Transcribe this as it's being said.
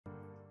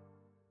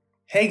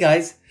Hey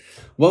guys,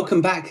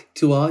 welcome back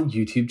to our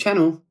YouTube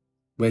channel,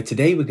 where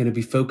today we're going to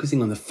be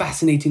focusing on the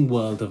fascinating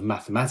world of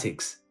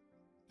mathematics.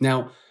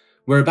 Now,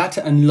 we're about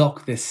to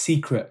unlock the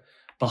secret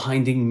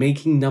behind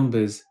making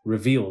numbers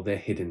reveal their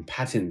hidden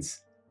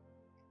patterns.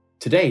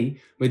 Today,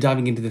 we're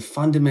diving into the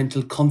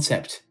fundamental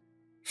concept,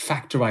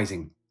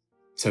 factorizing.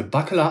 So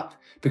buckle up,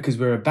 because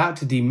we're about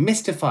to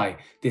demystify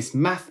this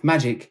math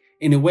magic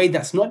in a way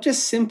that's not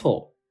just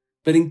simple,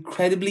 but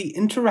incredibly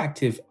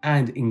interactive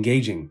and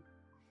engaging.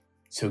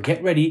 So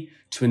get ready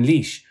to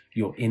unleash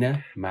your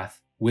inner math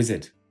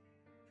wizard.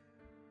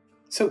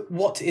 So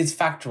what is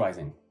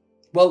factorizing?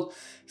 Well,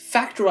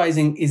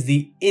 factorizing is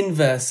the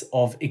inverse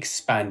of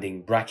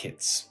expanding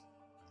brackets.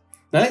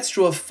 Now let's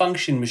draw a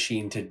function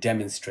machine to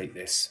demonstrate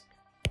this.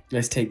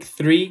 Let's take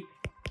 3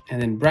 and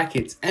then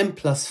brackets m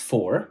plus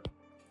 4,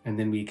 and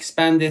then we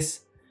expand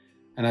this.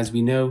 And as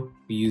we know,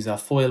 we use our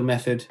FOIL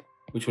method,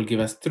 which will give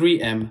us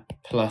 3m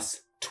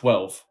plus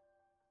 12.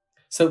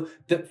 So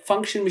the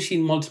function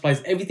machine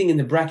multiplies everything in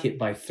the bracket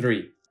by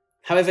 3.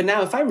 However,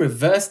 now if I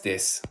reverse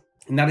this,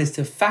 and that is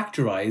to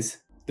factorize,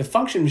 the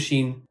function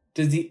machine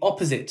does the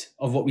opposite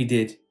of what we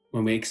did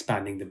when we're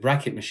expanding the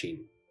bracket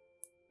machine.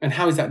 And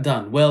how is that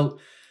done? Well,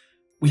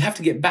 we have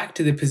to get back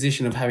to the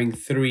position of having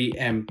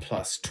 3m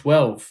plus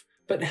 12.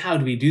 But how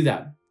do we do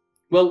that?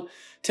 Well,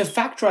 to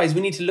factorize,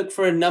 we need to look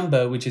for a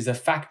number which is a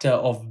factor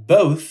of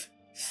both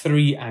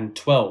 3 and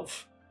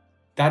 12.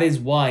 That is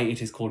why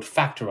it is called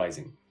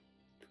factorizing.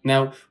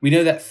 Now, we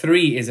know that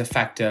 3 is a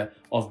factor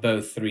of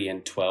both 3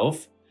 and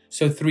 12,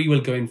 so 3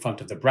 will go in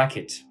front of the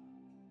bracket.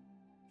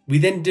 We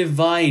then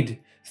divide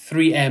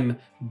 3m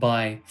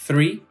by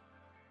 3,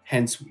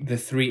 hence the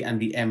 3 and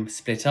the m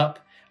split up,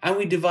 and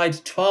we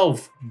divide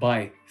 12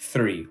 by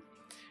 3,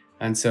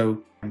 and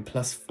so m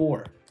plus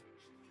 4.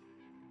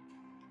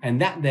 And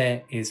that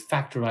there is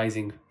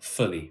factorizing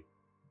fully.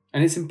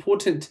 And it's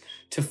important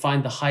to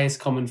find the highest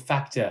common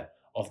factor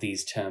of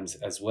these terms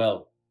as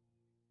well.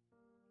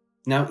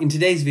 Now, in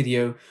today's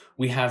video,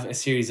 we have a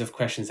series of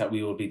questions that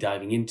we will be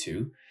diving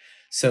into.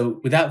 So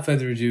without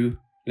further ado,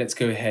 let's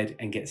go ahead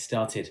and get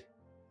started.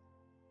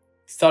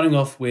 Starting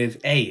off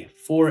with A,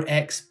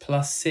 4x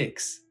plus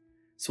 6.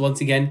 So once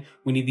again,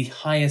 we need the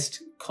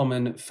highest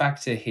common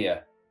factor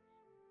here.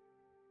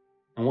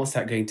 And what's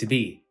that going to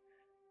be?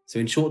 So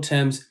in short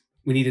terms,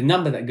 we need a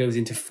number that goes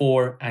into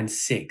 4 and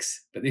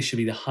 6, but this should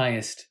be the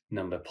highest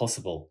number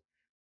possible.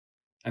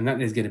 And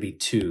that is going to be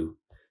 2.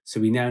 So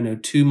we now know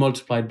 2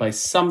 multiplied by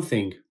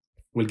something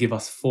will give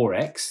us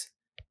 4x.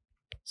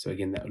 So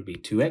again, that would be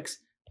 2x.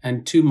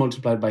 And 2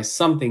 multiplied by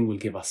something will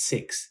give us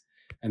 6.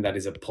 And that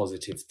is a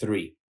positive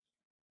 3.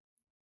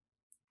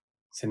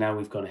 So now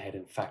we've gone ahead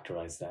and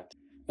factorized that.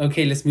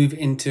 Okay, let's move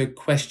into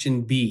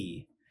question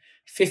B.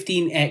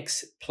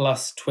 15x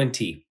plus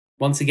 20.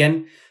 Once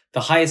again,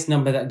 the highest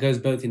number that goes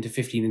both into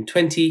 15 and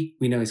 20,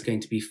 we know is going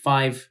to be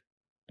 5,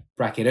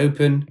 bracket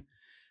open.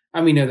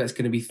 And we know that's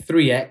going to be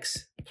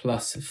 3x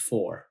plus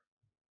 4.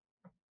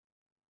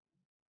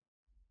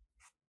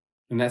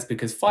 And that's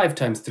because 5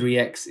 times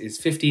 3x is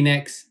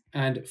 15x,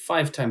 and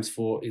 5 times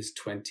 4 is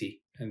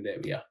 20. And there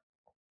we are.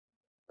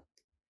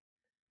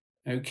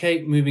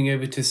 Okay, moving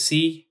over to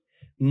C,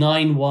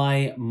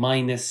 9y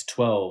minus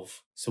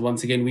 12. So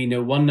once again, we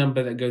know one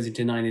number that goes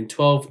into 9 and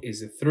 12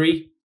 is a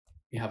 3.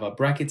 We have our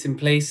brackets in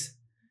place.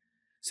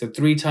 So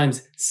 3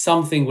 times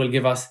something will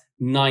give us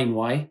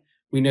 9y.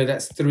 We know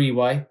that's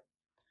 3y.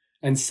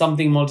 And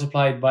something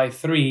multiplied by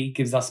 3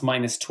 gives us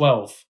minus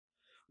 12.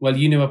 Well,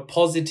 you know a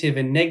positive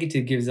and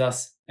negative gives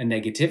us a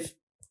negative.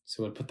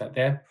 So we'll put that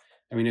there.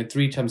 And we know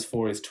 3 times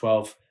 4 is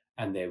 12.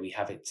 And there we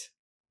have it.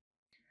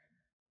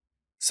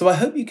 So I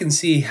hope you can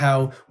see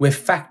how we're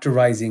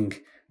factorizing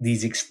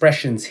these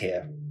expressions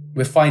here.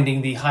 We're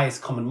finding the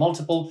highest common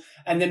multiple,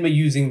 and then we're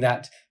using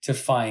that to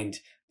find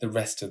the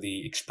rest of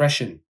the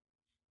expression.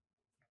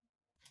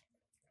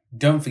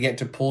 Don't forget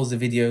to pause the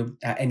video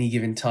at any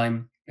given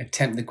time,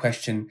 attempt the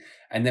question,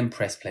 and then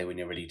press play when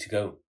you're ready to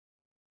go.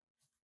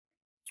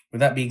 With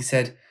that being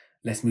said,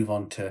 let's move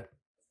on to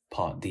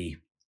part D.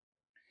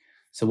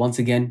 So once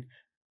again,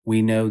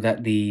 we know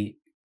that the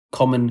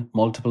common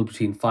multiple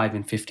between 5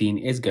 and 15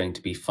 is going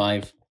to be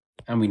 5,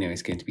 and we know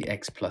it's going to be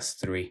x plus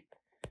 3.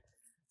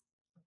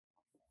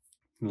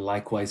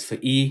 Likewise for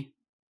E,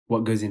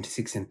 what goes into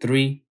 6 and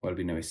 3? Well,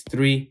 we know it's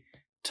 3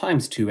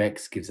 times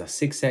 2x gives us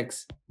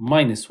 6x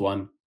minus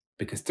 1,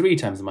 because 3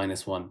 times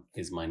minus 1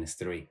 is minus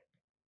 3.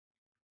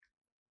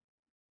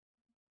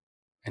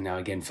 And now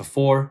again for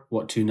 4,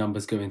 what two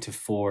numbers go into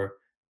 4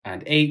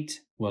 and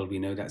 8? Well, we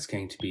know that's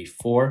going to be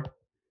 4.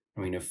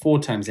 And we know 4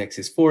 times x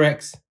is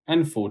 4x,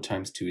 and 4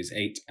 times 2 is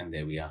 8, and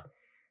there we are.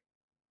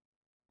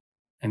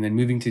 And then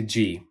moving to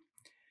G.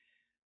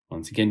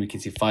 Once again, we can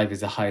see 5 is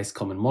the highest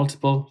common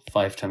multiple.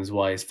 5 times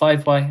y is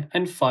 5y,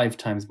 and 5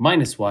 times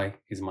minus y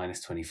is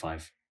minus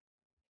 25.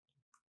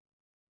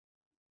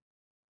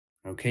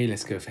 Okay,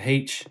 let's go for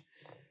H.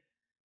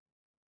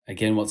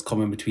 Again, what's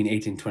common between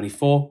 8 and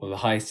 24? Well, the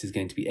highest is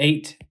going to be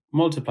 8,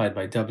 multiplied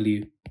by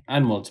w,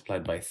 and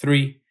multiplied by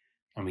 3,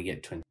 and we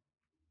get 20.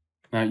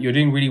 Now, you're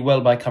doing really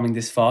well by coming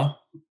this far.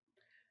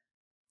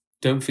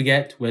 Don't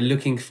forget, we're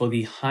looking for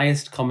the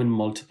highest common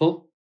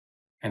multiple,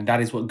 and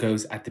that is what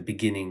goes at the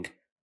beginning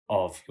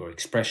of your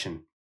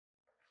expression.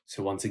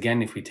 So once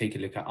again, if we take a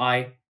look at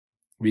I,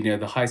 we know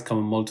the highest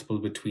common multiple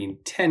between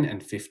 10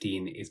 and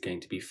 15 is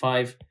going to be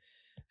 5,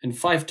 and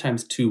 5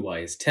 times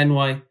 2y is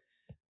 10y,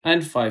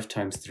 and 5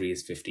 times 3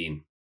 is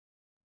 15.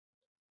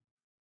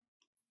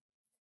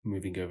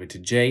 Moving over to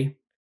J,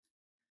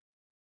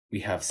 we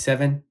have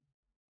 7,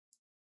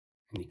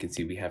 and you can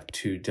see we have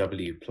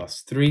 2w plus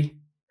 3.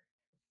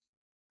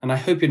 And I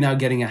hope you're now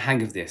getting a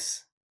hang of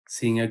this,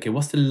 seeing, okay,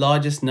 what's the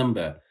largest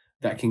number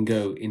that can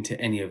go into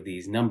any of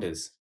these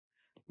numbers?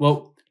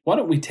 Well, why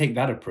don't we take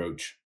that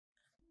approach?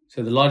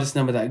 So the largest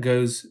number that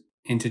goes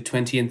into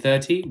 20 and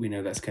 30, we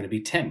know that's going to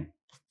be 10.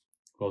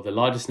 Well, the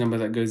largest number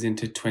that goes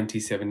into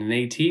 27 and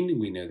 18,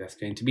 we know that's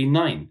going to be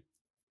 9.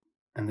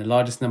 And the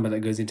largest number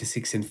that goes into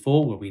 6 and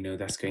 4, well, we know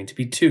that's going to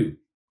be 2.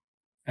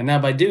 And now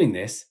by doing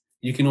this,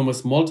 you can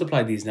almost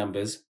multiply these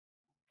numbers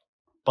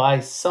by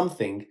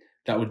something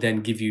that would then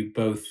give you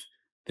both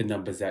the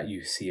numbers that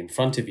you see in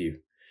front of you.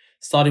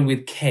 Starting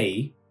with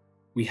K,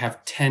 we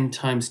have 10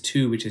 times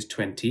 2, which is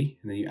 20,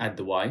 and then you add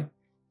the y,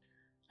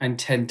 and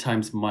 10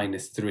 times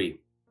minus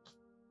 3.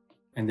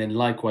 And then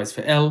likewise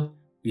for L,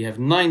 we have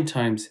 9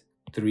 times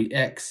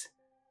 3x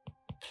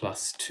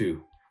plus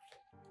 2.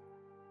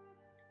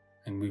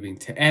 And moving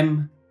to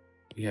M,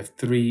 we have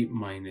 3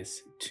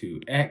 minus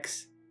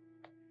 2x.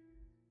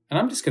 And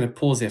I'm just going to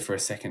pause here for a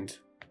second.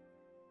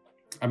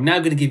 I'm now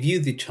going to give you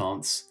the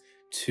chance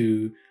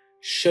to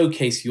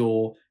showcase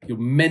your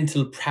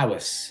mental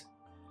prowess.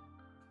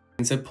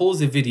 And so pause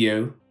the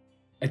video,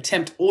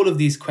 attempt all of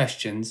these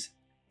questions,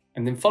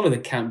 and then follow the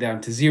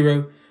countdown to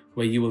 0,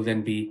 where you will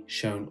then be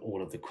shown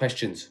all of the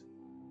questions.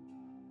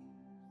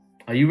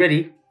 Are you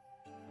ready?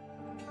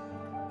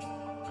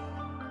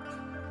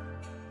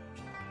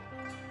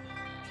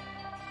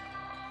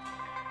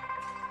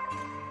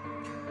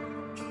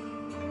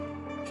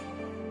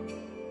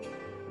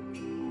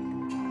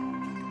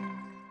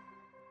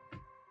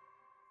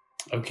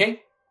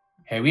 Okay,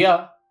 here we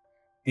are.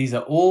 These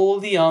are all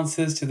the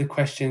answers to the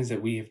questions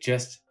that we have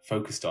just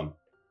focused on.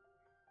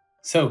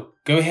 So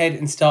go ahead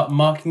and start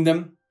marking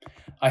them.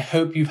 I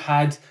hope you've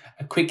had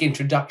a quick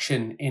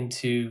introduction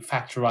into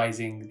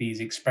factorizing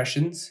these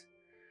expressions.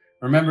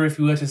 Remember, if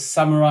we were to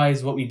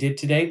summarize what we did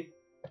today,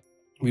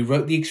 we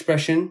wrote the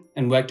expression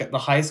and worked at the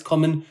highest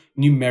common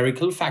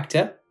numerical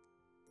factor.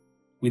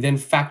 We then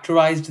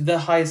factorized the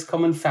highest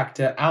common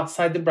factor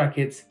outside the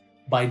brackets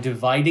by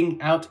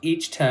dividing out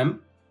each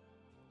term.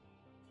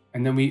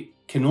 And then we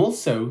can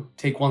also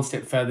take one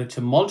step further to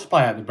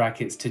multiply out the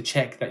brackets to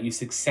check that you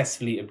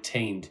successfully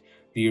obtained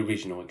the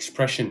original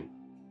expression.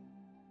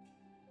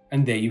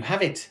 And there you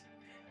have it,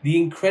 the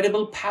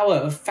incredible power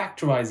of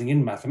factorizing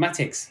in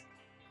mathematics.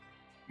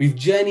 We've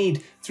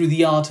journeyed through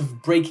the art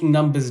of breaking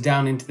numbers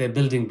down into their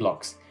building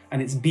blocks, and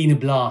it's been a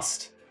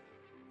blast.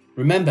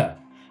 Remember,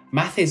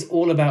 math is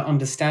all about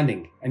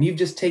understanding, and you've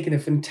just taken a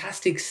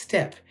fantastic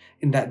step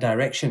in that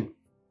direction.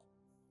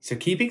 So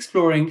keep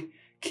exploring,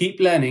 keep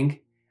learning,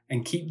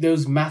 and keep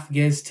those math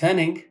gears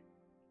turning.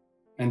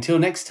 Until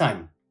next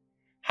time,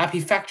 happy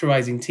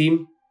factorizing,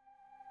 team.